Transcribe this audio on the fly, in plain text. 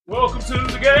Welcome to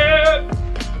the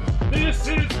G.A.B. This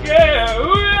is G.A.B.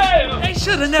 Ooh, yeah. They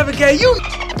should have never gave you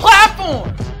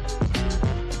platforms.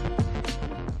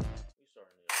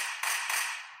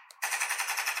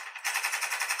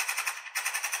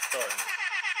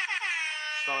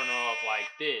 Starting off like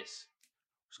this.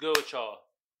 What's good with y'all?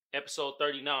 Episode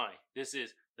 39. This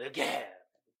is the G.A.B.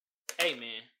 Hey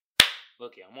man,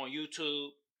 look here. I'm on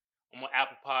YouTube. I'm on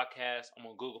Apple Podcasts. I'm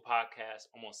on Google Podcasts.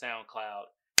 I'm on SoundCloud.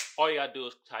 All you gotta do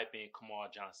is type in Kamal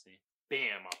Johnson.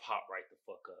 Bam, I pop right the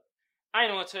fuck up. I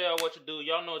ain't gonna tell y'all what to do.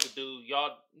 Y'all know what to do.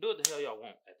 Y'all do what the hell y'all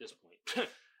want at this point.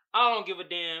 I don't give a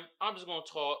damn. I'm just gonna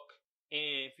talk.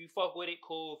 And if you fuck with it,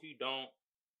 cool. If you don't,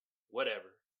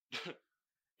 whatever.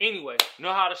 Anyway, you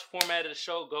know how this format of the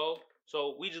show go?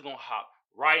 So we just gonna hop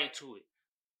right into it.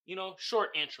 You know,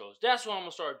 short intros. That's what I'm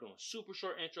gonna start doing. Super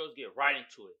short intros, get right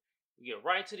into it. We get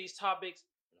right into these topics.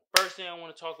 The first thing I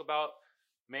want to talk about,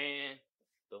 man,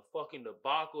 the fucking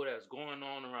debacle that's going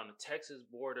on around the Texas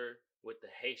border with the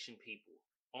Haitian people.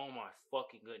 Oh my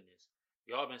fucking goodness.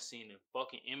 Y'all been seeing the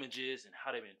fucking images and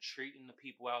how they've been treating the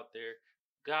people out there.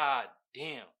 God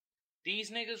damn.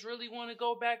 These niggas really want to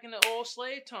go back in the old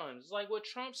slave times. It's like what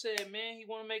Trump said, man. He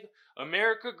want to make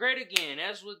America great again.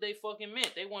 That's what they fucking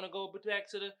meant. They want to go back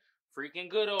to the freaking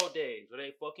good old days where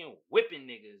they fucking whipping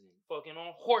niggas and fucking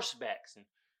on horsebacks and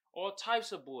all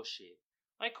types of bullshit.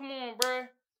 Like, come on, bruh.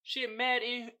 Shit mad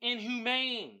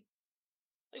inhumane.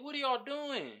 Like, what are y'all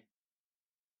doing?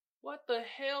 What the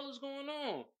hell is going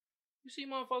on? You see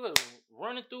motherfuckers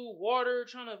running through water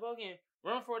trying to fucking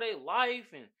run for their life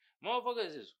and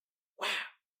motherfuckers is wow,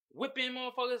 whipping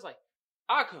motherfuckers. Like,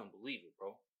 I couldn't believe it,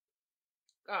 bro.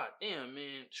 God damn,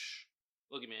 man.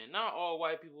 Look at man, not all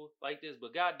white people like this,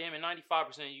 but goddamn it,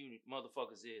 95% of you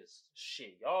motherfuckers is.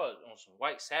 Shit, y'all on some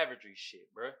white savagery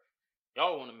shit, bro.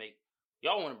 Y'all want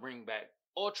to bring back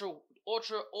ultra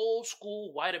old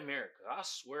school white America. I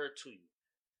swear to you.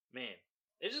 Man,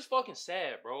 it's just fucking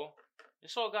sad, bro.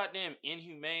 It's so goddamn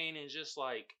inhumane and just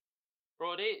like,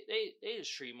 bro, they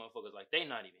just treat motherfuckers like they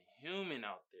not even human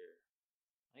out there.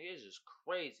 Like, it's just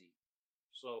crazy.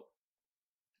 So,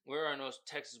 we're on those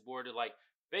Texas border, like,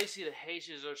 basically the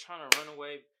Haitians are trying to run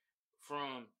away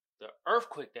from the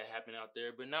earthquake that happened out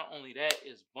there. But not only that,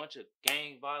 it's a bunch of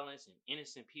gang violence and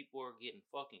innocent people are getting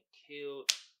fucking killed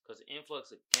because the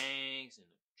influx of gangs and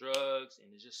the drugs,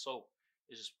 and it's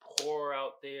just poor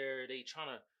out there. They trying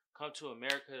to come to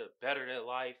America to better their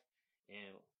life.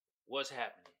 And what's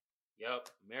happening? Yup,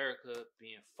 America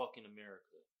being fucking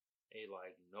America. They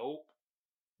like, nope,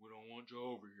 we don't want you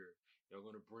over here. Y'all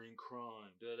gonna bring crime.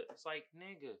 It's like,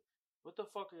 nigga, what the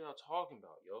fuck are y'all talking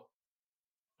about, yo?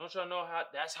 Don't y'all know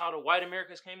that's how the white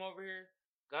Americans came over here?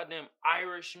 Goddamn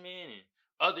Irishmen and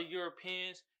other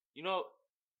Europeans. You know,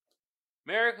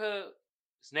 America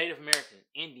is Native American,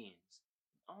 Indians.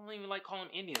 I don't even like calling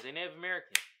them Indians. They're Native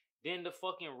American. Then the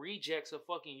fucking rejects of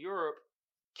fucking Europe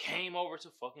came over to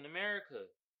fucking America.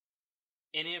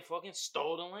 And then fucking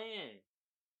stole the land.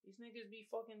 These niggas be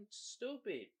fucking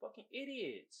stupid. Fucking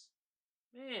idiots.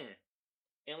 Man.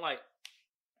 And like,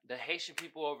 the Haitian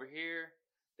people over here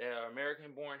that are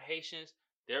American-born Haitians,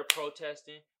 they're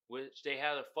protesting, which they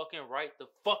have a fucking right to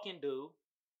fucking do.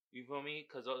 You feel me?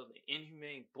 Because of the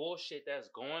inhumane bullshit that's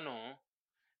going on.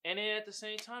 And then at the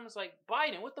same time, it's like,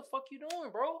 Biden, what the fuck you doing,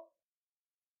 bro?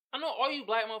 I know all you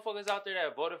black motherfuckers out there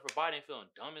that voted for Biden feeling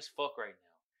dumb as fuck right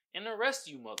now. And the rest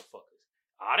of you motherfuckers.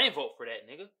 I didn't vote for that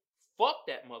nigga. Fuck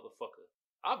that motherfucker.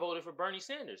 I voted for Bernie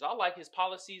Sanders. I like his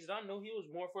policies. I knew he was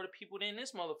more for the people than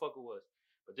this motherfucker was.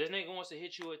 But this nigga wants to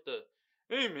hit you with the,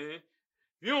 hey man,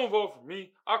 if you don't vote for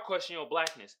me, I question your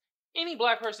blackness. Any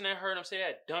black person that heard him say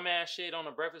that dumbass shit on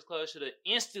the Breakfast Club should have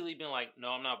instantly been like, no,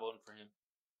 I'm not voting for him.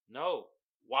 No.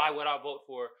 Why would I vote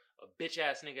for a bitch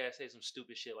ass nigga that says some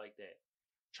stupid shit like that?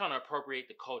 Trying to appropriate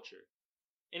the culture.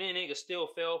 And then niggas still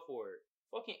fell for it.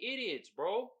 Fucking idiots,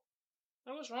 bro.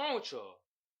 Like, what's wrong with y'all?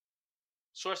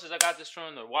 Sources, I got this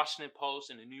from the Washington Post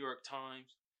and the New York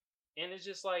Times. And it's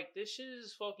just like, this shit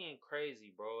is fucking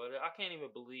crazy, bro. I can't even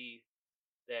believe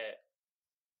that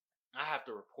I have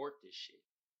to report this shit.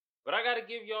 But I gotta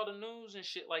give y'all the news and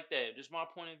shit like that. Just my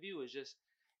point of view. It's just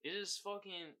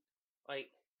fucking,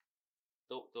 like,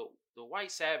 the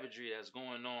white savagery that's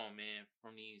going on, man,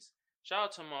 from these. Shout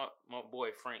out to my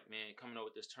boy Frank, man, coming up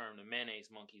with this term, the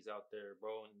mayonnaise monkeys out there,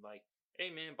 bro. And like,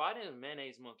 hey, man, Biden is a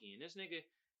mayonnaise monkey. And this nigga,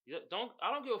 I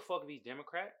don't give a fuck if he's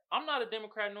Democrat. I'm not a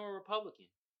Democrat nor a Republican.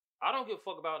 I don't give a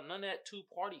fuck about none of that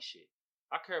two-party shit.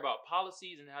 I care about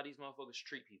policies and how these motherfuckers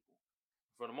treat people.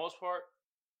 For the most part,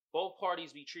 both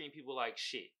parties be treating people like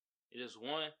shit. It is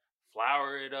one,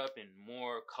 flower it up in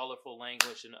more colorful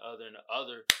language than the other, and the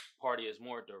other party is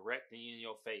more direct and in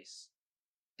your face.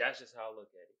 That's just how I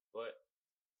look at it. But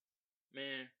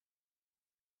man,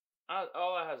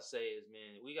 all I have to say is,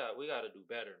 man, we got to do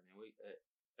better, man. We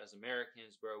as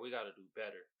Americans, bro, we got to do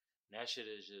better. And that shit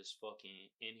is just fucking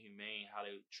inhumane how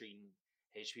they treating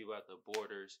Haitian people at the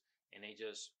borders, and they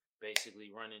just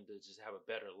basically running to just have a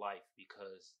better life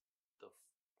because the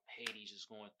Haiti's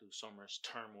just going through so much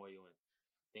turmoil and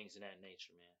things of that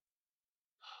nature, man.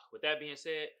 With that being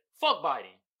said, fuck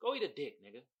Biden. Go eat a dick,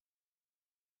 nigga.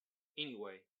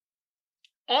 Anyway,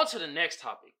 on to the next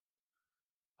topic.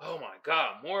 Oh my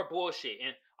God, more bullshit.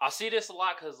 And I see this a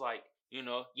lot because, like, you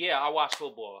know, yeah, I watch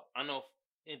football. I know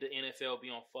the NFL be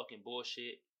on fucking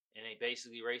bullshit and they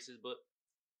basically racist, but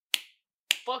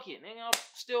fuck it, nigga. I'll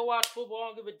still watch football. I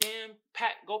don't give a damn.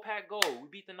 Pack, go. We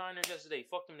beat the Niners yesterday.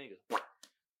 Fuck them niggas.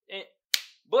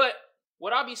 But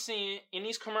what I be seeing in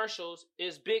these commercials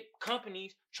is big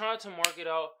companies trying to market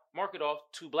off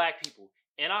to black people.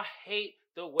 And I hate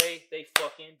the way they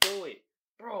fucking do it.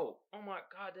 Bro, oh my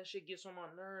God, that shit gets on my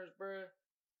nerves, bro.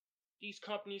 These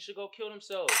companies should go kill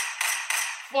themselves.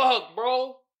 Fuck,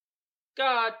 bro.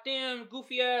 God damn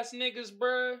goofy ass niggas,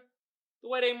 bro. The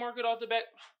way they market off the back.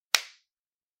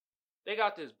 They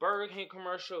got this Burger King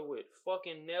commercial with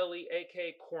fucking Nelly,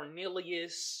 aka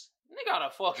Cornelius. They got a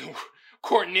fucking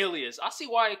Cornelius. I see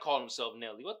why they call himself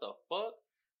Nelly. What the fuck?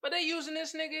 But they using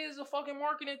this nigga as a fucking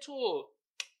marketing tool.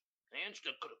 Man,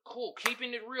 cool,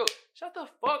 keeping it real. Shut the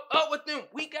fuck up with them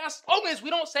weak ass slogans. We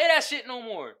don't say that shit no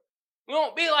more. We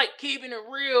don't be like keeping it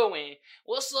real and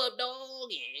what's up, dog?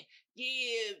 And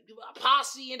yeah,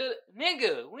 posse and the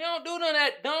nigga. We don't do none of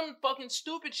that dumb fucking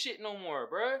stupid shit no more,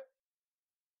 bruh.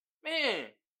 Man,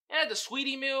 and the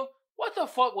sweetie meal. What the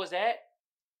fuck was that?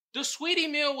 The sweetie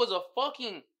meal was a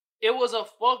fucking. It was a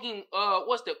fucking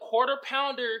what's the quarter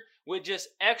pounder with just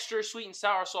extra sweet and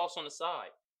sour sauce on the side.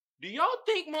 Do y'all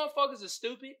think motherfuckers is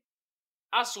stupid?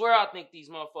 I swear I think these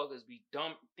motherfuckers be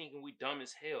dumb, thinking we dumb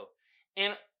as hell.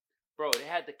 And, bro, they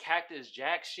had the Cactus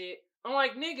Jack shit. I'm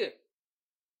like, nigga,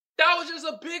 that was just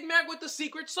a Big Mac with the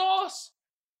secret sauce.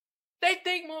 They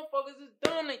think motherfuckers is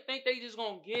dumb. They think they just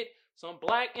gonna get some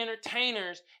black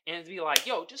entertainers and be like,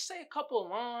 yo, just say a couple of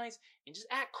lines and just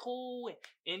act cool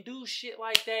and do shit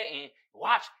like that and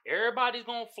watch, everybody's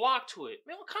gonna flock to it.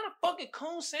 Man, what kind of fucking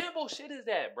coon sample shit is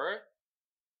that, bruh?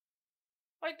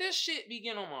 Like, this shit be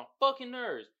getting on my fucking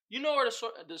nerves. You know where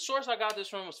the source I got this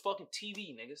from was fucking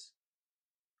TV, niggas.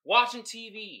 Watching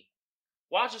TV.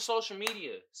 Watching social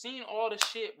media. Seeing all the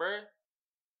shit, bruh.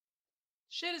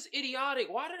 Shit is idiotic.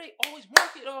 Why do they always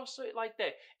market off shit like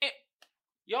that? And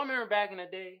y'all remember back in the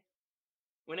day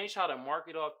when they tried to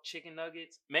market off chicken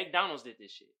nuggets? McDonald's did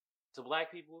this shit to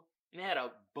black people. And they had a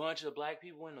bunch of black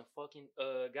people in the fucking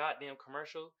goddamn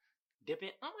commercial dipping.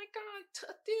 Oh my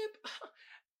God, dip.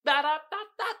 Da da da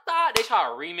da da. They try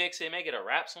to remix it, make it a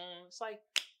rap song. It's like,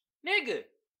 nigga,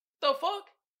 the fuck?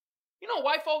 You know,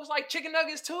 white folks like chicken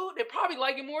nuggets too. They probably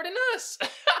like it more than us.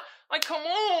 Like, come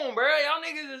on, bro. Y'all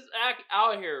niggas is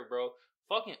out here, bro.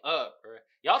 Fucking up, bro.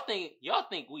 Y'all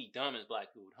think we dumb as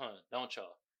black people, huh? Don't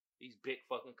y'all? These big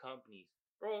fucking companies,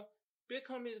 bro. Big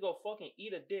companies go fucking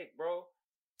eat a dick, bro.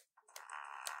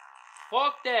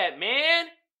 Fuck that, man.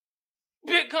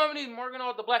 Big companies marketing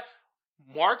off the black.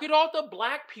 Market off the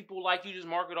black people like you just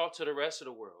market off to the rest of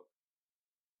the world.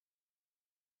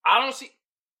 I don't see,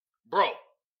 bro.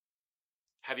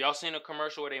 Have y'all seen a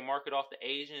commercial where they market off the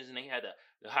Asians and they had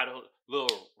a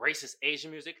little racist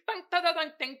Asian music?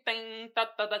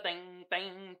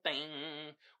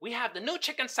 We have the new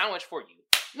chicken sandwich for you.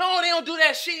 No, they don't do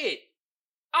that shit.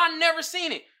 I never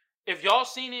seen it. If y'all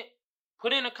seen it,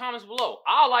 put it in the comments below.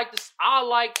 I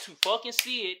like to fucking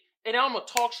see it, and I'm gonna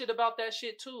talk shit about that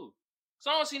shit too. So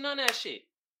I don't see none of that shit.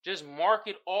 Just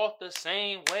market off the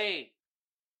same way.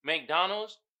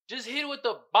 McDonald's, just hit it with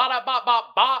the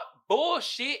bop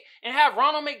bullshit and have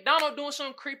Ronald McDonald doing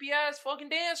some creepy ass fucking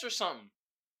dance or something.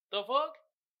 The fuck?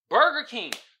 Burger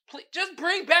King, please, just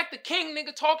bring back the king,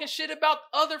 nigga, talking shit about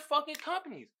other fucking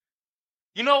companies.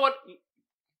 You know what?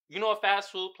 You know a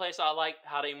fast food place I like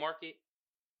how they market?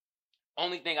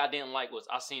 Only thing I didn't like was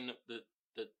I seen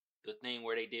the thing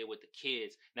where they did with the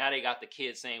kids. Now they got the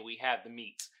kids saying we have the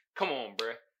meats. Come on,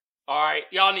 bruh. Alright,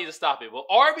 y'all need to stop it. But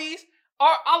Arby's,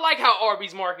 I like how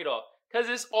Arby's market off. Because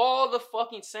it's all the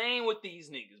fucking same with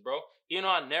these niggas, bro. You know,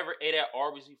 I never ate at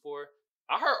Arby's before.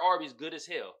 I heard Arby's good as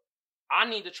hell. I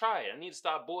need to try it. I need to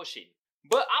stop bullshitting.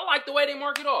 But I like the way they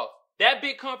market off. That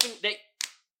big company,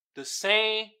 the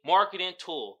same marketing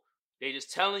tool. They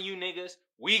just telling you niggas,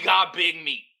 we got big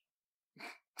meat.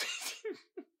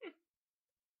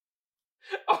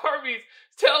 Arby's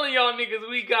telling y'all niggas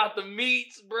we got the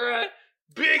meats, bruh.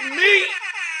 Big meat.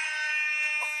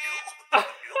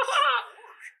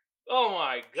 Oh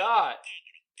my God.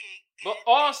 But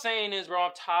all I'm saying is, bro,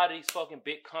 I'm tired of these fucking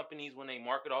big companies when they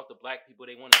market off the black people.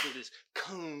 They want to do this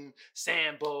coon,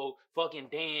 sambo, fucking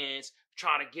dance,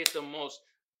 trying to get the most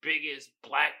biggest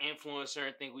black influencer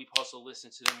and think we supposed to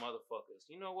listen to them motherfuckers.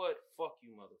 You know what? Fuck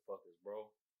you motherfuckers, bro.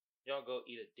 Y'all go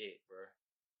eat a dick, bro.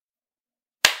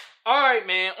 Alright,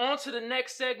 man, on to the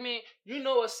next segment. You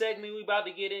know what segment we about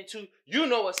to get into. You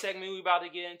know what segment we about to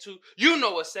get into. You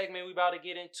know what segment we about to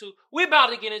get into. We about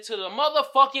to get into the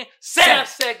motherfucking sad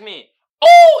segment.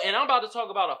 Oh, and I'm about to talk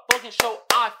about a fucking show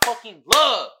I fucking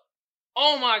love.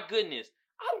 Oh my goodness.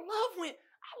 I love when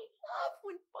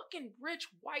fucking rich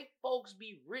white folks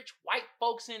be rich white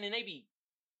folks in and they be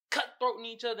cutthroating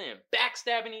each other and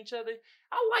backstabbing each other.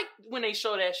 I like when they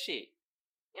show that shit.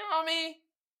 You know what I mean?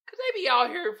 Cause they be out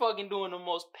here fucking doing the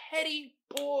most petty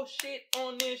bullshit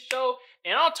on this show.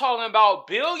 And I'm talking about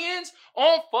billions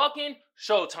on fucking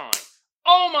Showtime.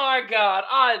 Oh my God,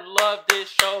 I love this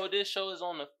show. This show is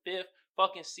on the 5th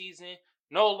fucking season.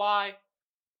 No lie.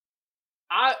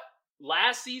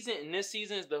 Last season and this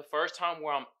season is the first time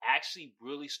where I'm actually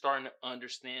really starting to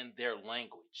understand their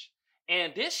language.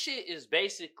 And this shit is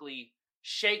basically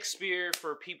Shakespeare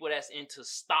for people that's into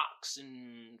stocks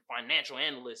and financial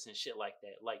analysts and shit like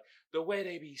that. Like, the way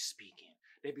they be speaking.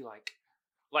 They be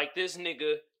like this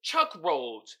nigga, Chuck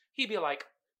Rhodes. He be like,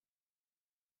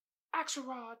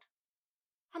 Axelrod,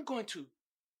 I'm going to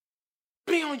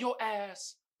be on your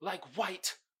ass like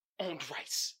white on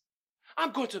rice.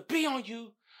 I'm going to be on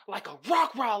you like a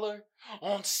rock roller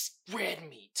on red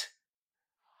meat.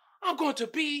 I'm going to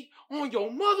be on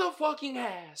your motherfucking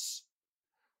ass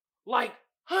like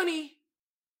honey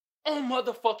on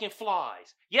motherfucking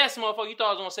flies. Yes, motherfucker, you thought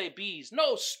I was gonna say bees.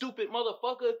 No, stupid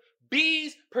motherfucker.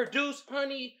 Bees produce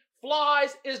honey.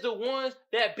 Flies is the ones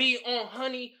that be on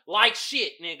honey like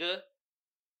shit, nigga.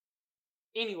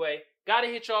 Anyway, gotta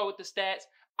hit y'all with the stats.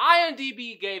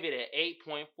 IMDb gave it an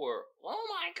 8.4. Oh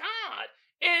my God.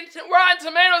 And Rotten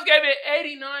Tomatoes gave it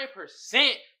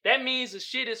 89%. That means the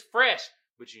shit is fresh.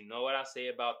 But you know what I say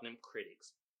about them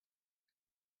critics.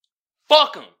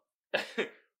 Fuck them.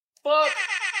 Fuck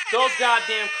those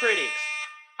goddamn critics.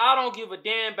 I don't give a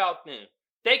damn about them.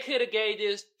 They could have gave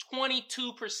this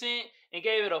 22% and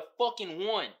gave it a fucking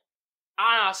 1.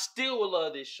 I still would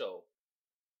love this show.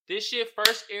 This shit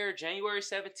first aired January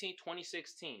 17,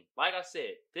 2016. Like I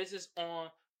said, this is on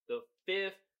the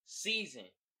 5th season.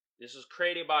 This was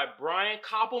created by Brian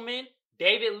Koppelman,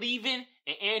 David Levin,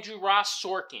 and Andrew Ross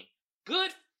Sorkin.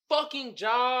 Good fucking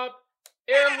job.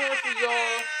 Air horn for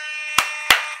y'all.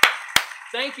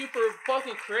 Thank you for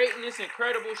fucking creating this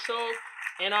incredible show.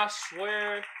 And I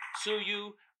swear to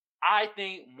you, I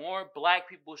think more black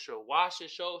people should watch the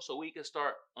show so we can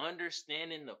start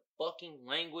understanding the fucking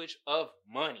language of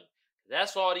money.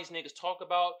 That's all these niggas talk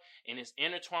about, and it's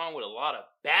intertwined with a lot of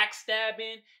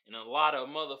backstabbing and a lot of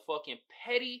motherfucking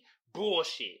petty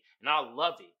bullshit. And I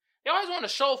love it. They always want to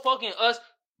show fucking us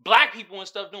black people and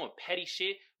stuff doing petty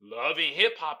shit, loving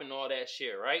hip-hop and all that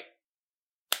shit, right?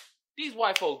 These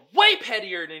white folks way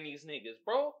pettier than these niggas,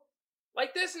 bro.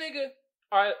 Like this nigga,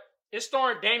 alright, it's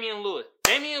starring Damian Lewis.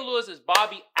 Damian Lewis is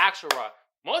Bobby Axelrod.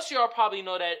 Most of y'all probably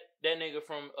know that nigga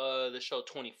from the show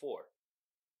 24.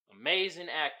 Amazing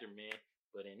actor, man.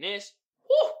 But in this,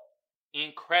 whoo,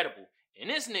 incredible. And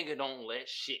this nigga don't let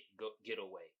shit get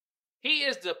away. He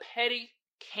is the petty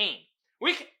king.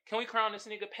 Can we crown this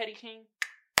nigga petty king?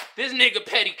 This nigga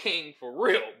petty king for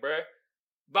real, bruh.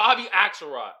 Bobby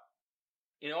Axelrod.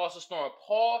 And also starring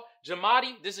Paul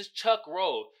Giamatti. This is Chuck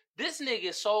Rhodes. This nigga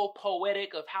is so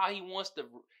poetic of how he wants to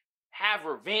have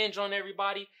revenge on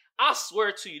everybody. I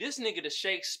swear to you, this nigga the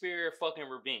Shakespeare fucking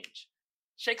revenge.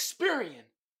 Shakespearean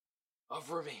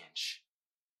of revenge.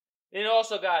 Then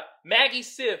also got Maggie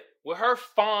Siff with her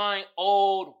fine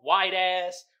old white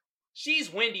ass.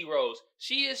 She's Wendy Rose.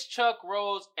 She is Chuck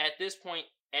Rhodes at this point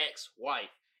ex-wife.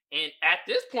 And at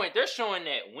this point, they're showing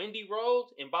that Wendy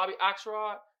Rose and Bobby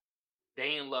Axelrod,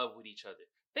 they in love with each other.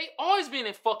 They always been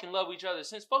in fucking love with each other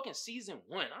since fucking season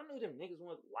 1. I knew them niggas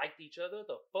liked each other.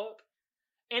 The fuck?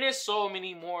 And there's so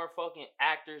many more fucking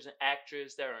actors and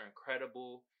actresses that are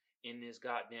incredible in this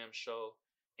goddamn show.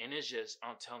 And it's just,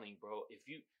 I'm telling you, bro, if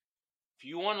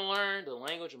you want to learn the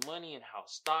language of money and how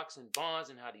stocks and bonds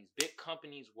and how these big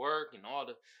companies work and all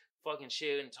the fucking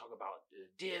shit and talk about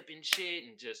the dip and shit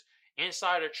and just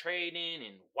insider trading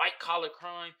and white collar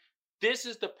crime, this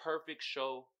is the perfect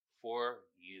show for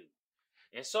you.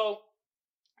 And so,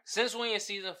 since we're in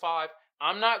season 5,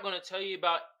 I'm not going to tell you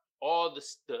about all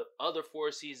the other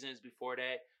 4 seasons before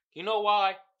that. You know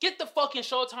why? Get the fucking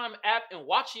Showtime app and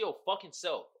watch it your fucking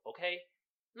self, okay?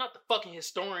 I'm not the fucking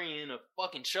historian of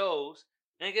fucking shows,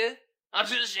 nigga. I'm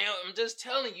just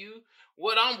telling you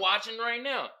what I'm watching right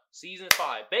now. Season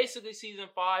 5. Basically, season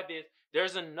 5 is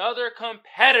there's another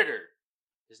competitor.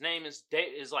 His name is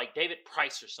like David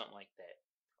Price or something like that.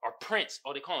 Or Prince.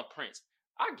 Oh, they call him Prince.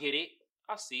 I get it.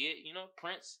 I see it. You know,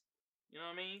 Prince. You know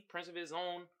what I mean? Prince of his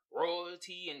own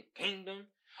royalty and kingdom.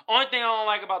 Only thing I don't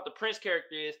like about the Prince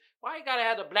character is why you gotta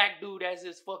have the black dude as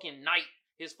his fucking knight,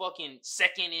 his fucking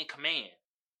second in command.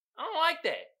 I don't like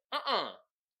that.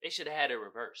 They should have had it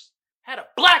reversed. Had a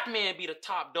black man be the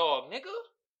top dog, nigga.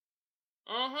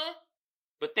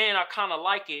 But then I kind of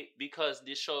like it because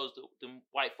this shows the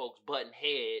white folks butting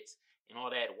heads and all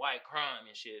that white crime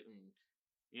and shit, and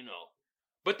you know.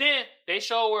 But then they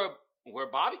show where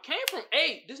Bobby came from.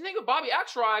 Hey, this nigga Bobby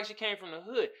Axelrod actually came from the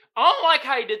hood. I don't like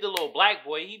how he did the little black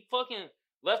boy. He fucking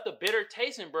left a bitter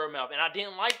taste in Burr mouth, and I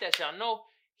didn't like that shit. I know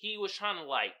he was trying to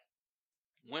like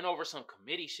went over some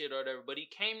committee shit or whatever, but he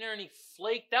came there and he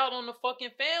flaked out on the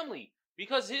fucking family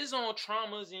because his own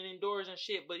traumas and endures and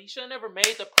shit. But he should have never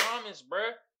made the promise,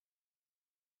 bruh.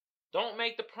 Don't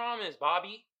make the promise,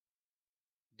 Bobby.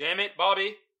 Damn it,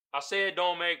 Bobby. I said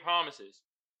don't make promises.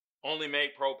 Only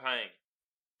make propane.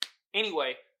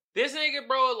 Anyway, this nigga,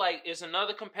 bro, like, is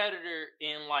another competitor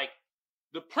in, like,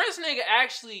 the Prince nigga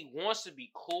actually wants to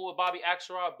be cool with Bobby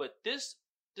Axelrod, but this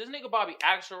nigga Bobby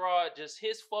Axelrod, just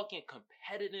his fucking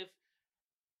competitive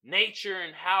nature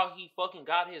and how he fucking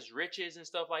got his riches and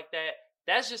stuff like that,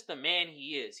 that's just the man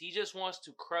he is. He just wants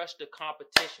to crush the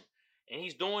competition. And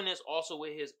he's doing this also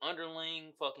with his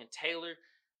underling, fucking Taylor.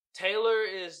 Taylor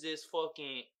is this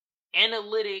fucking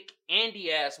analytic,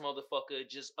 Andy-ass motherfucker,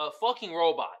 just a fucking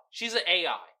robot. She's an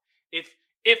AI.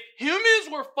 If humans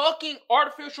were fucking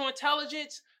artificial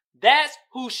intelligence, that's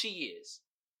who she is.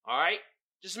 Alright?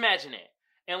 Just imagine that.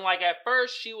 And like at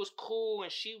first, she was cool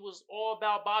and she was all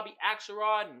about Bobby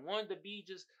Axelrod and wanted to be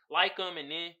just like him. And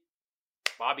then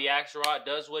Bobby Axelrod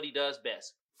does what he does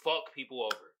best. Fuck people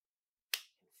over.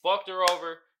 Fucked her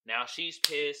over. Now she's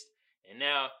pissed. And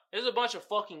now there's a bunch of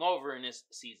fucking over in this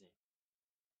season.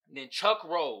 And then Chuck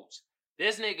Rhodes.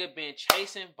 This nigga been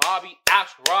chasing Bobby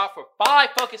Axelrod for 5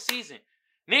 fucking seasons.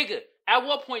 Nigga, at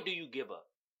what point do you give up?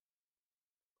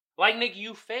 Like, nigga,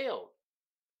 you failed.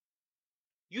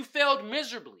 You failed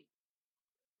miserably.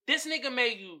 This nigga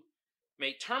made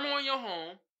turmoil in your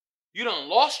home. You done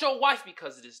lost your wife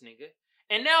because of this nigga.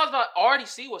 And now I already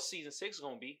see what season 6 is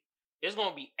going to be. It's going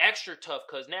to be extra tough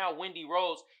because now Wendy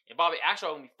Rose and Bobby Axelrod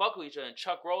going to be fucking with each other, and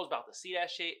Chuck Rose about to see that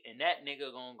shit, and that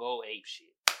nigga going to go ape shit.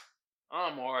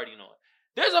 I'm already knowing.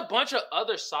 There's a bunch of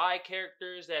other side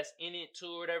characters that's in it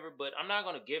too or whatever, but I'm not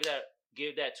going to give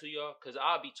that to y'all because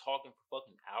I'll be talking for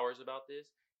fucking hours about this,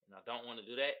 and I don't want to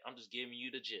do that. I'm just giving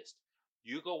you the gist.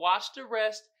 You can watch the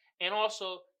rest, and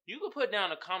also, you can put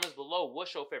down in the comments below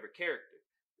what's your favorite character.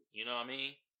 You know what I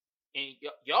mean? And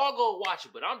y'all go watch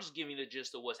it, but I'm just giving you the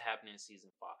gist of what's happening in season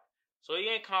 5. So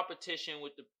he in competition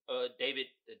with the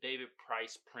David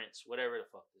Price Prince, whatever the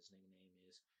fuck this nigga name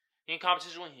is. He in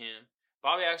competition with him.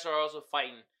 Bobby Axelrod also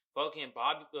fighting fucking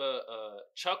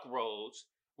Chuck Rhodes.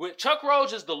 Chuck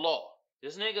Rhodes is the law.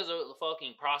 This nigga's a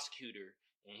fucking prosecutor,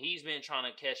 and he's been trying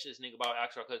to catch this nigga Bobby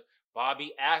Axelrod because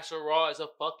Bobby Axelrod is a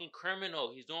fucking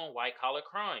criminal. He's doing white collar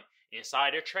crime,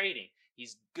 insider trading.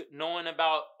 He's knowing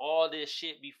about all this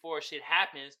shit before shit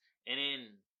happens and then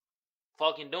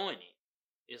fucking doing it.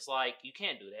 It's like, you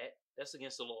can't do that. That's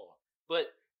against the law. But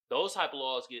those type of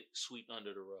laws get swept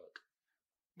under the rug.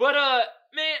 But,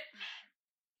 man,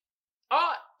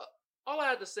 all I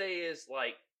have to say is,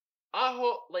 like, I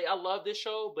hope, like, I love this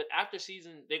show, but after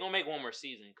season, they're going to make one more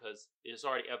season because it's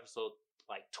already episode,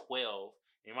 like, 12.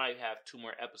 They might have 2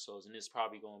 more episodes, and it's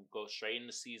probably going to go straight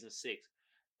into season 6.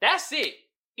 That's it.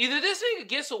 Either this nigga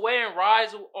gets away and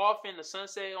rides off in the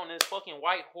sunset on this fucking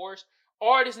white horse,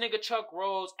 or this nigga Chuck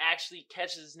Rose actually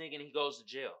catches this nigga and he goes to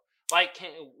jail. Like,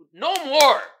 no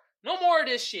more. No more of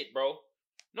this shit, bro.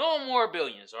 No more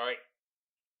billions, alright?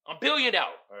 I'm billioned out,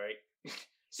 alright?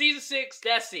 Season 6,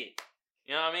 that's it.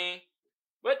 You know what I mean?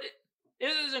 But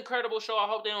this is an incredible show. I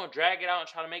hope they don't drag it out and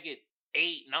try to make it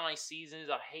 8, 9 seasons.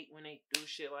 I hate when they do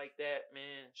shit like that,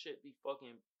 man. Shit be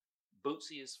fucking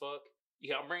bootsy as fuck.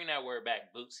 Yeah, I'm bringing that word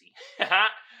back, bootsy.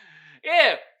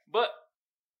 Yeah, but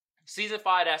season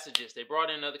 5, that's the gist. They brought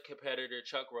in another competitor.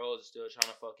 Chuck Rose is still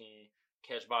trying to fucking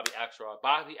catch Bobby Axelrod.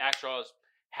 Bobby Axelrod's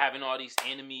having all these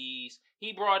enemies.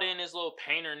 He brought in this little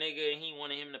painter nigga, and he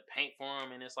wanted him to paint for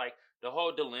him, and it's like the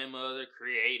whole dilemma of the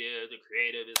creative. The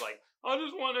creative is like, I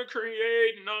just want to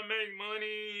create and not make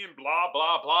money and blah,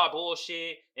 blah, blah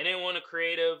bullshit. And then when the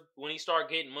creative, when he start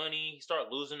getting money, he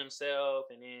start losing himself,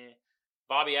 and then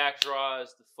Bobby Axelrod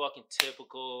is the fucking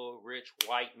typical rich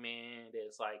white man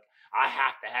that's like, I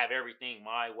have to have everything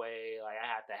my way. Like, I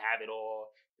have to have it all.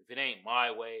 If it ain't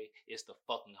my way, it's the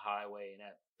fucking highway. And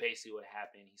that's basically what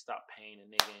happened. He stopped paying the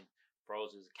nigga and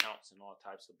froze his accounts and all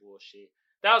types of bullshit.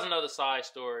 That was another side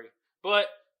story. But,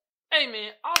 hey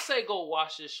man, I'll say go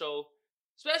watch this show.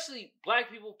 Especially black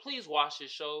people, please watch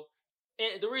this show.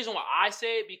 And the reason why I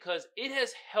say it, because it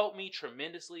has helped me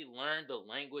tremendously learn the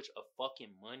language of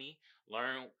fucking money.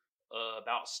 Learn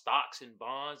about stocks and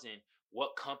bonds and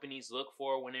what companies look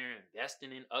for when they're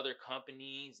investing in other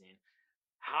companies. And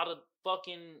how to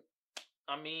fucking,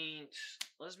 I mean,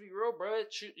 let's be real, bro.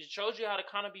 It shows you how to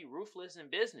kind of be ruthless in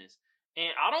business.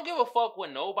 And I don't give a fuck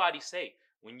what nobody say.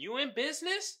 When you in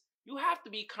business, you have to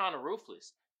be kind of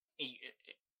ruthless.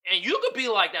 And you could be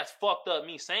like, that's fucked up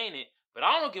me saying it, but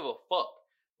I don't give a fuck.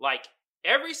 Like,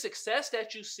 every success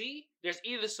that you see, there's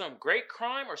either some great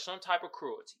crime or some type of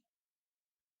cruelty.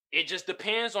 It just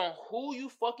depends on who you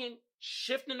fucking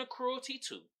shifting the cruelty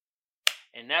to.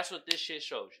 And that's what this shit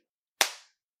shows you.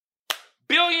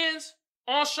 Billions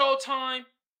on Showtime.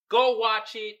 Go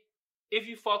watch it. If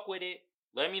you fuck with it,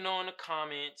 let me know in the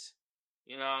comments.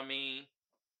 You know what I mean?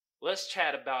 Let's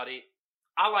chat about it.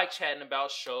 I like chatting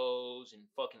about shows and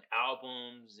fucking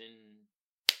albums and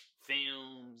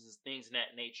films and things of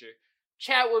that nature.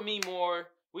 Chat with me more.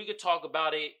 We could talk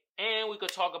about it. And we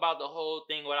could talk about the whole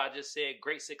thing, what I just said.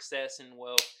 Great success and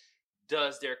wealth.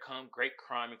 Does there come great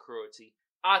crime and cruelty?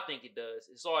 I think it does.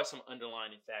 It's always some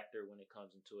underlying factor when it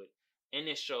comes into it. And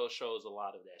this show shows a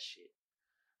lot of that shit.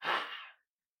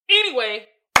 Anyway,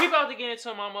 we about to get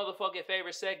into my motherfucking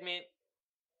favorite segment.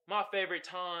 My favorite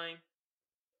time.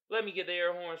 Let me get the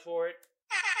air horns for it.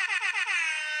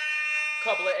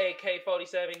 Couple of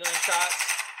AK-47 gunshots.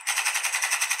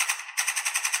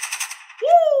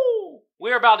 Woo!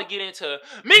 We're about to get into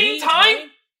Meantime.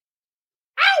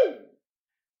 Ow!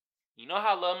 You know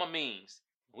how I love my memes.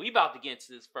 We about to get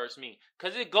into this first meme.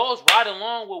 Because it goes right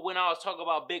along with when I was talking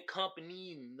about big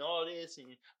companies and all this. And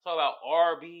talk about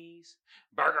Arby's,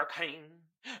 Burger King,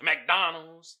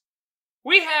 McDonald's.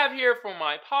 We have here from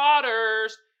my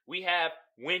Potters, we have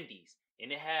Wendy's.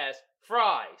 And it has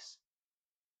fries,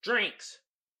 drinks,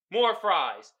 more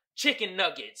fries, chicken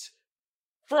nuggets,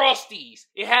 Frosties.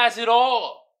 It has it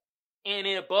all. And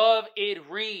above it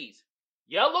reads,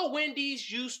 Yellow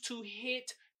Wendy's used to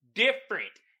hit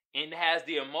different. And it has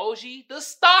the emoji, the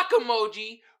stock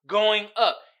emoji, going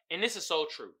up. And this is so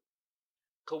true.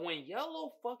 Because when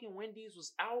Yellow fucking Wendy's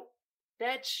was out,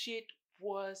 that shit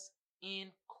was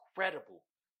incredible.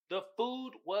 The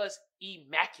food was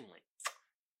immaculate.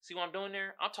 See what I'm doing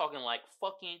there? I'm talking like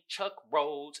fucking Chuck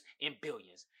Rhodes in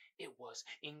Billions. It was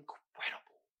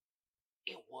incredible.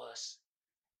 It was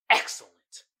excellent.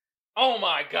 Oh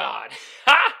my God.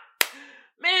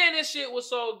 Man, this shit was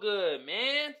so good,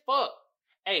 man. Fuck.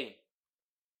 Hey,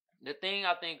 the thing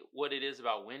I think what it is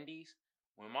about Wendy's,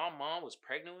 when my mom was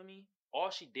pregnant with me,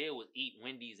 all she did was eat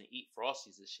Wendy's and eat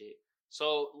Frosties and shit.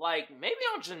 So, like, maybe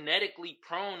I'm genetically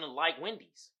prone to like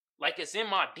Wendy's. Like, it's in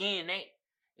my DNA.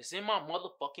 It's in my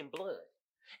motherfucking blood.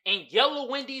 And yellow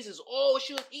Wendy's is all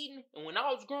she was eating. And when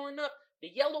I was growing up, the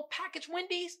yellow packaged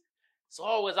Wendy's, it's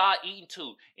all was I eating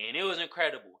too. And it was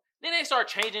incredible. Then they start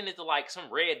changing it to like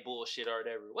some red bullshit or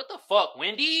whatever. What the fuck,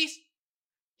 Wendy's?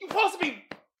 You supposed to be...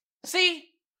 See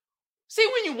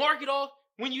when you mark it off,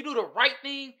 when you do the right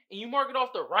thing, and you mark it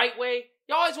off the right way,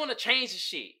 you always want to change the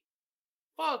shit.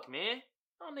 Fuck, man.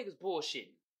 Y'all niggas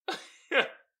bullshitting.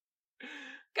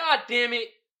 God damn it.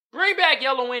 Bring back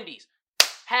yellow Wendy's.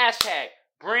 Hashtag,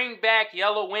 bring back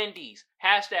yellow Wendy's.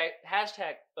 Hashtag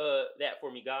that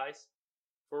for me, guys.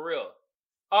 For real.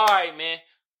 Alright, man.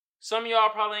 Some of y'all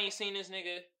probably ain't seen this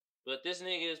nigga, but this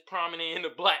nigga is prominent in the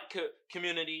black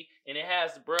community, and it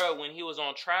has the bruh when he was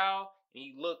on trial, and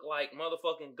he looked like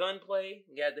motherfucking Gunplay.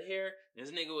 He had the hair, and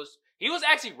this nigga he was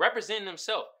actually representing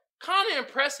himself. Kinda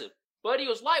impressive, but he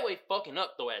was lightweight fucking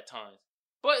up though at times.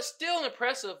 But still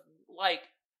impressive, like,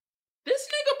 this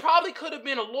nigga probably could have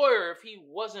been a lawyer if he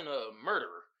wasn't a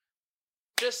murderer.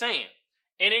 Just saying.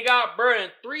 And it got bruh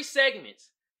in 3 segments.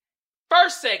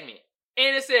 First segment,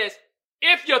 and it says,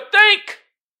 if you think.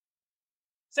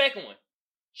 Second one,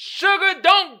 sugar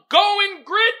don't go in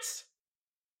grits.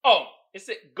 Oh, it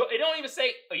don't even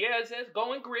say, oh yeah, it says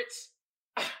go in grits.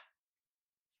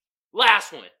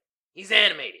 Last one, he's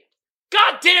animated.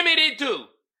 God damn it do.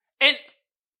 And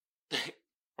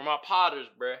for my Potters,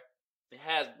 bruh, it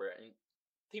has, bruh, and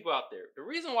people out there, the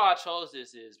reason why I chose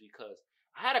this is because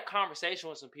I had a conversation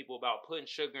with some people about putting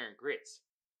sugar in grits.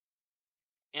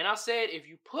 And I said, if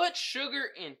you put sugar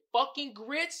in fucking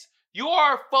grits, you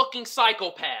are a fucking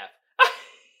psychopath.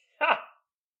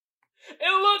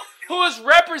 And look who is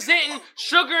representing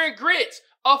sugar and grits.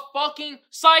 A fucking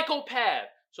psychopath.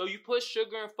 So you put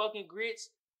sugar in fucking grits.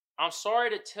 I'm sorry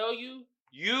to tell you,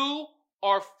 you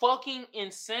are fucking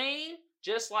insane,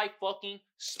 just like fucking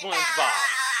SpongeBob.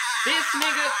 This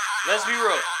nigga, let's be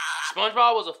real,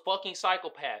 SpongeBob was a fucking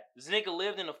psychopath. This nigga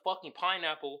lived in a fucking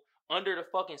pineapple under the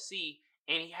fucking sea,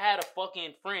 and he had a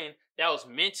fucking friend that was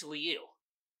mentally ill.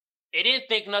 It didn't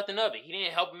think nothing of it. He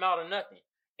didn't help him out or nothing.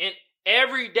 And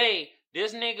every day,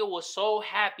 this nigga was so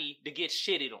happy to get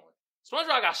shitted on.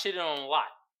 SpongeBob got shitted on a lot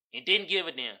and didn't give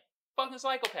a damn. Fucking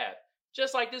psychopath.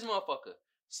 Just like this motherfucker.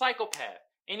 Psychopath.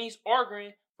 And he's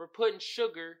arguing for putting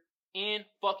sugar in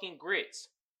fucking grits.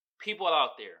 People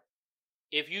out there,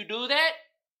 if you do that,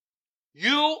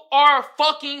 you are a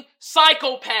fucking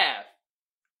psychopath.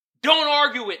 Don't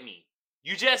argue with me.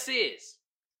 You just is.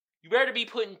 You better be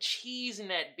putting cheese in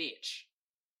that bitch.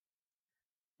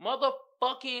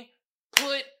 Motherfucking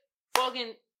put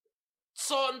fucking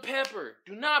salt and pepper.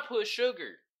 Do not put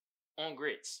sugar on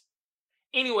grits.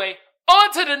 Anyway,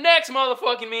 on to the next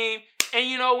motherfucking meme. And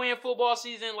you know, we in football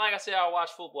season. Like I said, I watch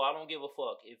football. I don't give a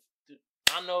fuck. If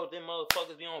I know them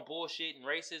motherfuckers be on bullshit and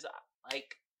racist, I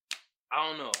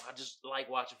don't know. I just like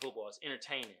watching football. It's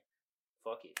entertaining.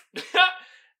 Fuck it.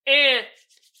 And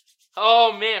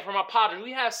oh man, for my Padres,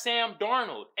 we have Sam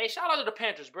Darnold. Hey, shout out to the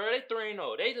Panthers, bro. They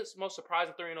 3-0. They the most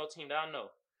surprising 3-0 team that I know.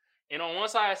 And on one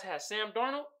side it has Sam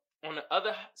Darnold. On the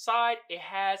other side, it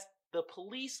has the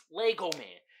police Lego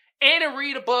man. And it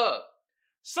read above.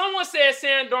 Someone said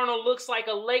Sam Darnold looks like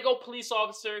a Lego police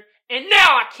officer, and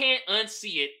now I can't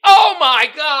unsee it. Oh my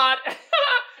God.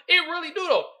 It really do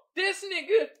though. This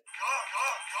nigga,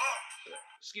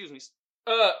 excuse me.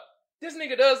 This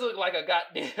nigga does look like a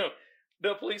goddamn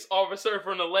the police officer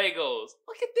from the Legos.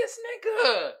 Look at this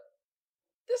nigga.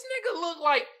 This nigga look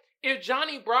like if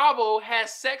Johnny Bravo had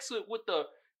sex with the,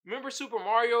 remember Super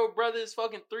Mario Brothers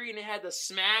fucking 3 and they had the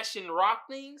smash and rock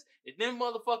things? If them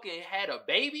motherfucking had a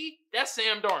baby, that's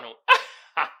Sam Darnold.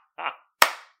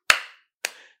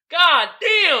 God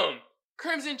damn!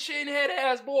 Crimson chin head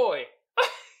ass boy.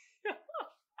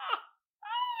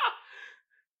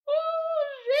 Oh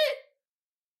shit.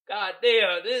 God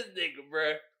damn, this nigga,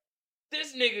 bruh.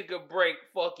 This nigga could break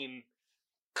fucking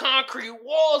concrete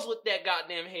walls with that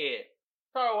goddamn head.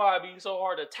 Probably why it be so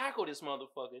hard to tackle this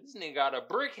motherfucker. This nigga got a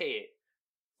brick head.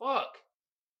 Fuck.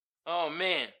 Oh,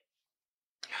 man.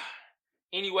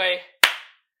 Anyway.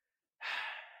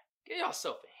 Get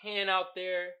yourself a hand out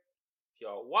there. If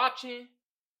y'all watching.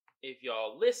 If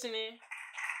y'all listening.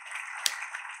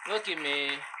 Look at me.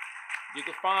 You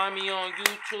can find me on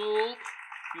YouTube.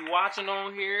 If you watching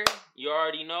on here, you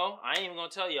already know. I ain't even gonna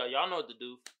tell y'all. Y'all know what to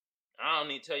do. I don't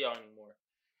need to tell y'all anymore.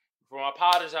 For my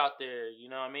potters out there, you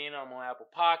know what I mean? I'm on Apple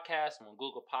Podcasts, I'm on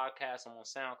Google Podcasts, I'm on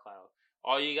SoundCloud.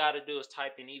 All you gotta do is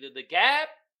type in either the G.A.B.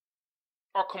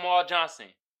 or Kamal Johnson.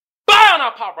 BAM! And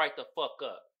I'll pop right the fuck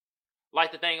up.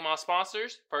 Like to thank my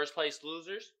sponsors, First Place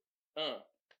Losers.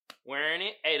 Wearing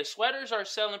it. Hey, the sweaters are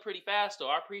selling pretty fast though.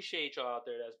 I appreciate y'all out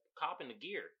there that's copping the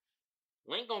gear.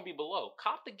 Link gonna be below.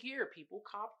 Cop the gear, people.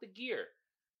 Cop the gear.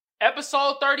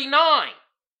 Episode 39.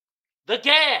 The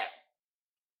G.A.B.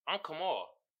 I'm Kamal.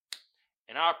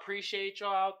 And I appreciate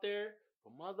y'all out there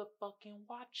for motherfucking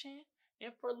watching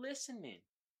and for listening.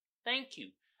 Thank you.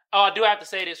 Oh, I do have to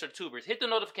say this for tubers. Hit the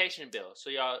notification bell so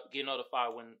y'all get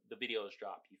notified when the videos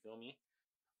drop. You feel me?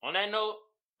 On that note,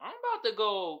 I'm about to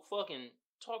go fucking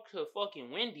talk to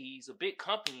fucking Wendy's, a big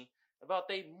company, about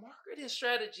their marketing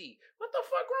strategy. What the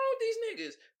fuck wrong with these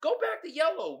niggas? Go back to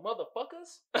yellow,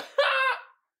 motherfuckers.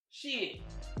 Shit.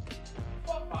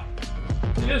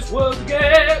 Fuck. This was the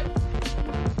G.A.B.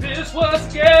 This was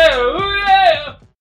the G.A.B.